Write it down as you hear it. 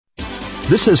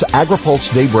This is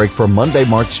AgriPulse Daybreak for Monday,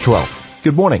 March 12th.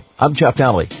 Good morning. I'm Jeff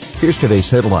Daly. Here's today's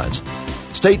headlines.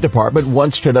 State Department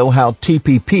wants to know how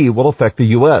TPP will affect the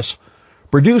U.S.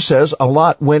 Purdue says a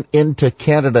lot went into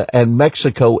Canada and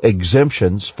Mexico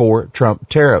exemptions for Trump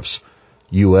tariffs.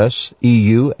 U.S.,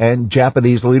 EU, and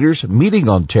Japanese leaders meeting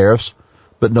on tariffs,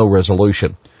 but no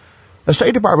resolution. The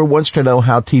State Department wants to know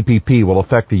how TPP will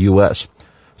affect the U.S.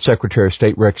 Secretary of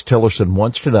State Rex Tillerson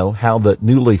wants to know how the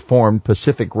newly formed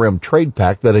Pacific Rim Trade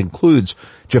Pact that includes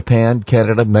Japan,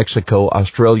 Canada, Mexico,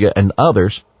 Australia, and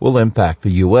others will impact the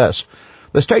U.S.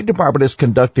 The State Department is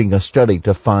conducting a study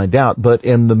to find out, but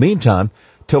in the meantime,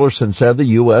 Tillerson said the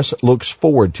U.S. looks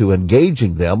forward to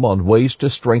engaging them on ways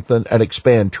to strengthen and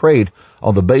expand trade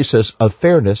on the basis of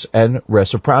fairness and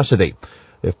reciprocity.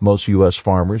 If most U.S.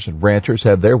 farmers and ranchers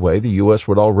had their way, the U.S.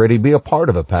 would already be a part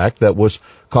of a pact that was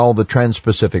called the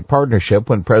Trans-Pacific Partnership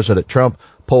when President Trump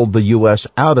pulled the U.S.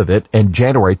 out of it in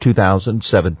January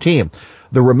 2017.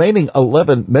 The remaining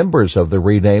 11 members of the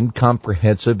renamed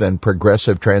Comprehensive and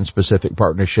Progressive Trans-Pacific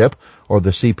Partnership, or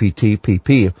the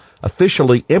CPTPP,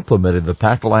 officially implemented the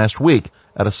pact last week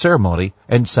at a ceremony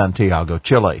in Santiago,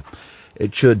 Chile.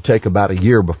 It should take about a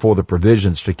year before the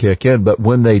provisions to kick in, but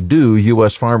when they do,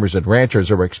 U.S. farmers and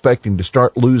ranchers are expecting to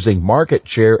start losing market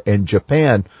share in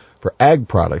Japan for ag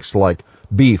products like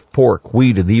beef, pork,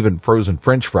 wheat, and even frozen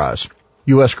French fries.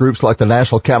 U.S. groups like the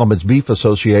National Cattlemen's Beef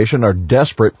Association are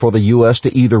desperate for the U.S.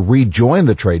 to either rejoin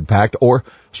the trade pact or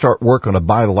start work on a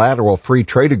bilateral free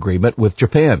trade agreement with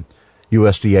Japan.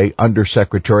 USDA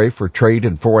Undersecretary for Trade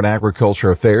and Foreign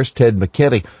Agriculture Affairs Ted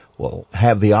McKinney will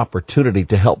have the opportunity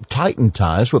to help tighten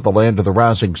ties with the land of the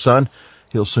rising sun.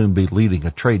 He'll soon be leading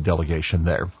a trade delegation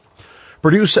there.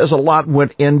 Purdue says a lot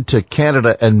went into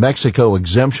Canada and Mexico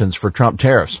exemptions for Trump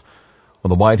tariffs. When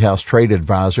the White House trade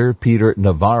advisor Peter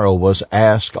Navarro was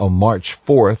asked on March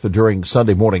 4th during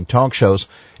Sunday morning talk shows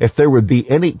if there would be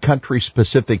any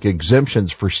country-specific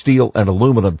exemptions for steel and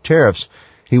aluminum tariffs,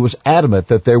 he was adamant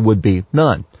that there would be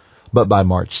none. But by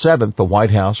March 7th, the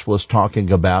White House was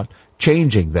talking about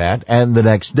changing that, and the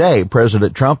next day,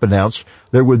 President Trump announced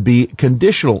there would be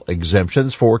conditional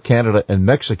exemptions for Canada and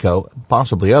Mexico,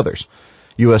 possibly others.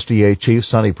 USDA Chief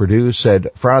Sonny Perdue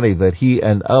said Friday that he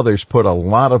and others put a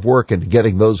lot of work into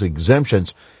getting those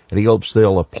exemptions, and he hopes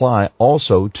they'll apply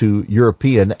also to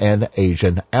European and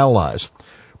Asian allies.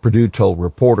 Perdue told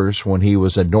reporters when he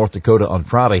was in North Dakota on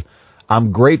Friday,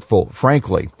 "I'm grateful,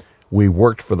 frankly. We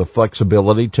worked for the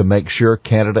flexibility to make sure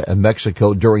Canada and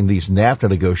Mexico during these NAFTA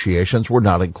negotiations were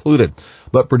not included."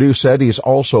 But Perdue said he's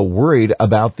also worried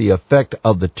about the effect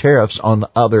of the tariffs on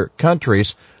other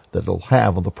countries that it'll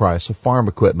have on the price of farm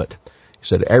equipment. He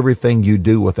said, "Everything you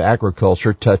do with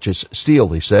agriculture touches steel,"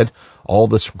 he said. "All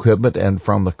this equipment and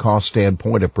from the cost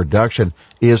standpoint of production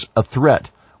is a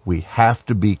threat. We have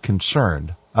to be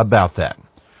concerned about that."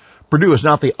 Purdue is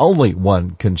not the only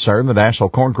one concerned. The National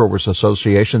Corn Growers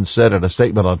Association said in a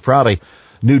statement on Friday,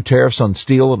 new tariffs on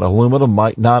steel and aluminum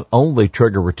might not only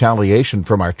trigger retaliation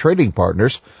from our trading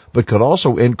partners, but could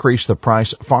also increase the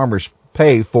price farmers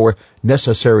pay for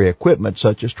necessary equipment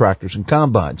such as tractors and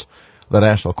combines. The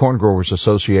National Corn Growers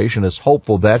Association is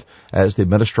hopeful that as the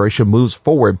administration moves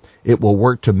forward, it will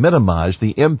work to minimize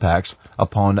the impacts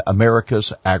upon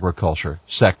America's agriculture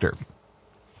sector.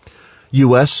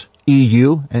 U.S.,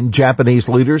 EU, and Japanese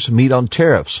leaders meet on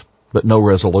tariffs, but no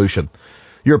resolution.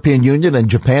 European Union and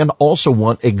Japan also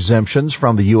want exemptions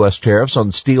from the U.S. tariffs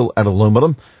on steel and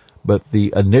aluminum, but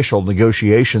the initial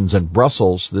negotiations in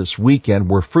Brussels this weekend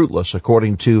were fruitless,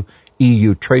 according to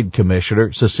EU Trade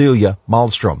Commissioner Cecilia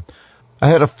Malmström. I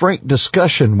had a frank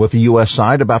discussion with the U.S.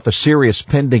 side about the serious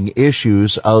pending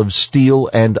issues of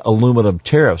steel and aluminum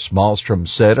tariffs, Malmström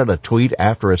said in a tweet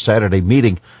after a Saturday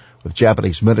meeting with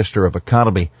Japanese Minister of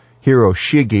Economy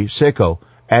Hiroshige Seko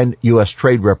and U.S.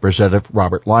 Trade Representative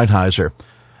Robert Lighthizer.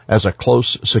 As a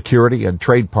close security and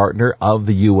trade partner of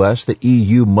the U.S., the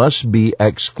EU must be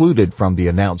excluded from the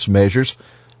announced measures.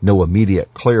 No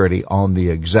immediate clarity on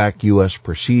the exact U.S.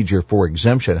 procedure for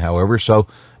exemption, however, so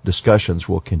discussions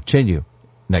will continue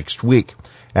next week.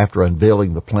 After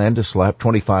unveiling the plan to slap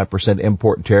 25%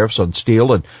 import tariffs on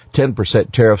steel and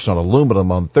 10% tariffs on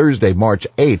aluminum on Thursday, March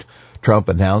 8th, Trump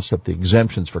announced that the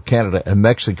exemptions for Canada and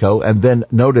Mexico and then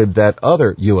noted that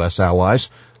other U.S. allies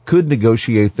could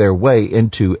negotiate their way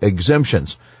into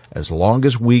exemptions as long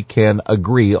as we can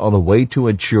agree on a way to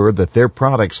ensure that their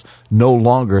products no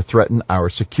longer threaten our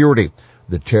security.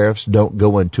 The tariffs don't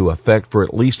go into effect for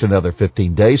at least another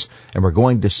 15 days, and we're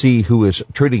going to see who is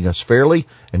treating us fairly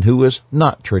and who is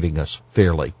not treating us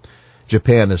fairly.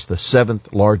 Japan is the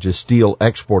 7th largest steel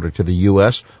exporter to the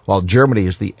U.S., while Germany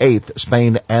is the 8th.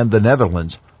 Spain and the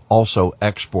Netherlands also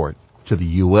export to the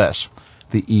U.S.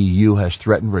 The EU has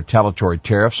threatened retaliatory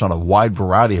tariffs on a wide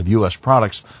variety of U.S.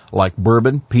 products like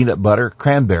bourbon, peanut butter,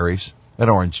 cranberries, and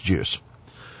orange juice.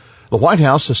 The White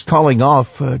House is calling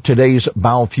off today's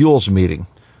biofuels meeting.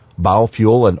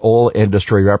 Biofuel and oil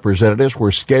industry representatives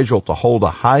were scheduled to hold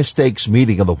a high-stakes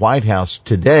meeting in the White House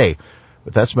today,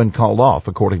 but that's been called off,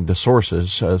 according to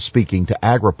sources speaking to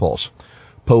AgriPulse.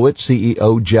 Poet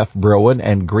CEO Jeff Broen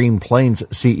and Green Plains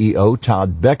CEO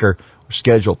Todd Becker were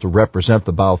scheduled to represent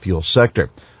the biofuel sector.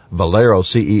 Valero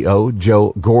CEO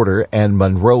Joe Gorder and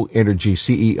Monroe Energy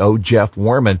CEO Jeff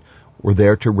Werman were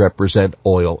there to represent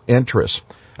oil interests.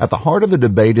 At the heart of the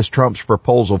debate is Trump's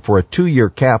proposal for a 2-year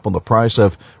cap on the price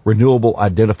of renewable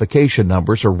identification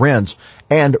numbers, or RINs,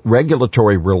 and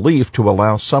regulatory relief to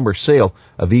allow summer sale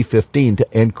of E15 to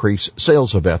increase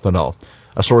sales of ethanol.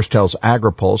 A source tells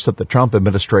AgriPulse that the Trump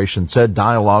administration said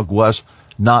dialogue was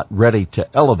not ready to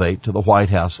elevate to the White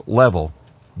House level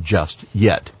just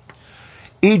yet.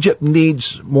 Egypt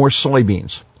needs more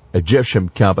soybeans. Egyptian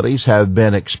companies have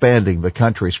been expanding the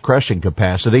country's crushing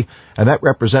capacity, and that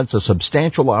represents a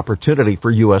substantial opportunity for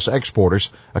U.S.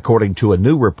 exporters, according to a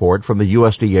new report from the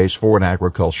USDA's Foreign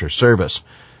Agriculture Service.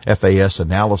 FAS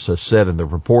analysis said in the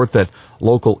report that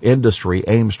local industry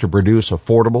aims to produce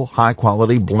affordable,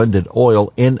 high-quality blended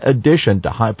oil in addition to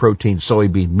high-protein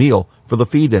soybean meal for the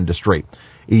feed industry.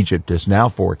 Egypt is now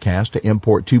forecast to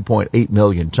import 2.8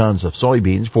 million tons of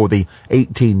soybeans for the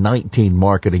 18-19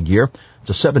 marketing year. It's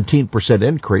a 17%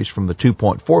 increase from the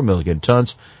 2.4 million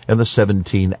tons in the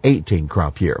 17-18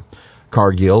 crop year.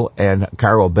 Cargill and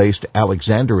Cairo-based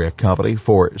Alexandria Company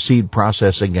for seed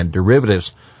processing and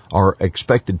derivatives are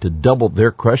expected to double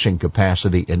their crushing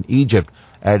capacity in Egypt,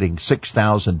 adding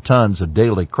 6,000 tons of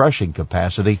daily crushing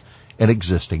capacity in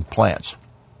existing plants.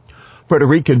 Puerto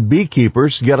Rican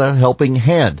beekeepers get a helping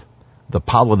hand. The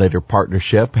Pollinator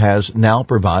Partnership has now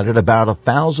provided about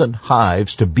 1,000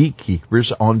 hives to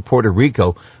beekeepers on Puerto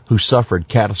Rico who suffered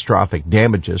catastrophic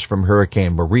damages from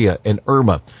Hurricane Maria and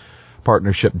Irma.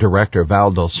 Partnership Director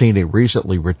Val Dulcini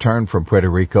recently returned from Puerto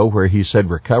Rico, where he said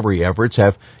recovery efforts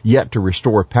have yet to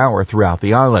restore power throughout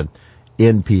the island.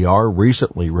 NPR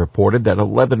recently reported that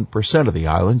 11% of the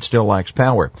island still lacks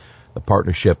power. The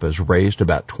partnership has raised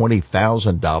about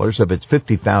 $20,000 of its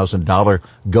 $50,000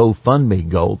 GoFundMe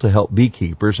goal to help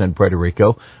beekeepers in Puerto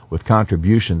Rico, with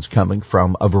contributions coming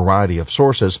from a variety of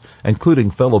sources, including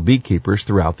fellow beekeepers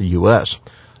throughout the U.S.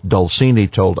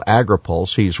 Dulcini told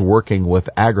AgriPulse he's working with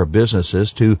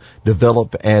agribusinesses to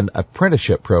develop an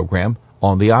apprenticeship program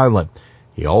on the island.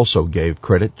 He also gave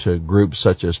credit to groups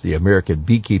such as the American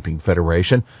Beekeeping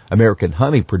Federation, American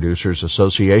Honey Producers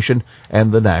Association,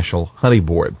 and the National Honey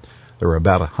Board. There were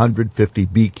about 150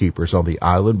 beekeepers on the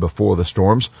island before the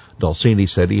storms. Dulcini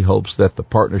said he hopes that the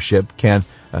partnership can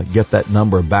get that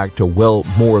number back to well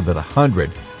more than 100.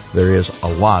 There is a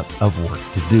lot of work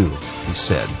to do, he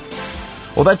said.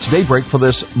 Well, that's Daybreak for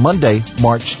this Monday,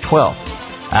 March 12th.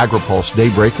 AgriPulse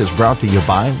Daybreak is brought to you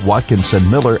by Watkinson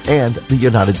Miller and the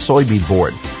United Soybean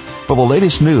Board. For the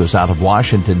latest news out of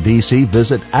Washington, D.C.,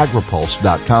 visit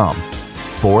agripulse.com.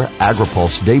 For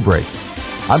AgriPulse Daybreak,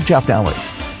 I'm Jeff Daly.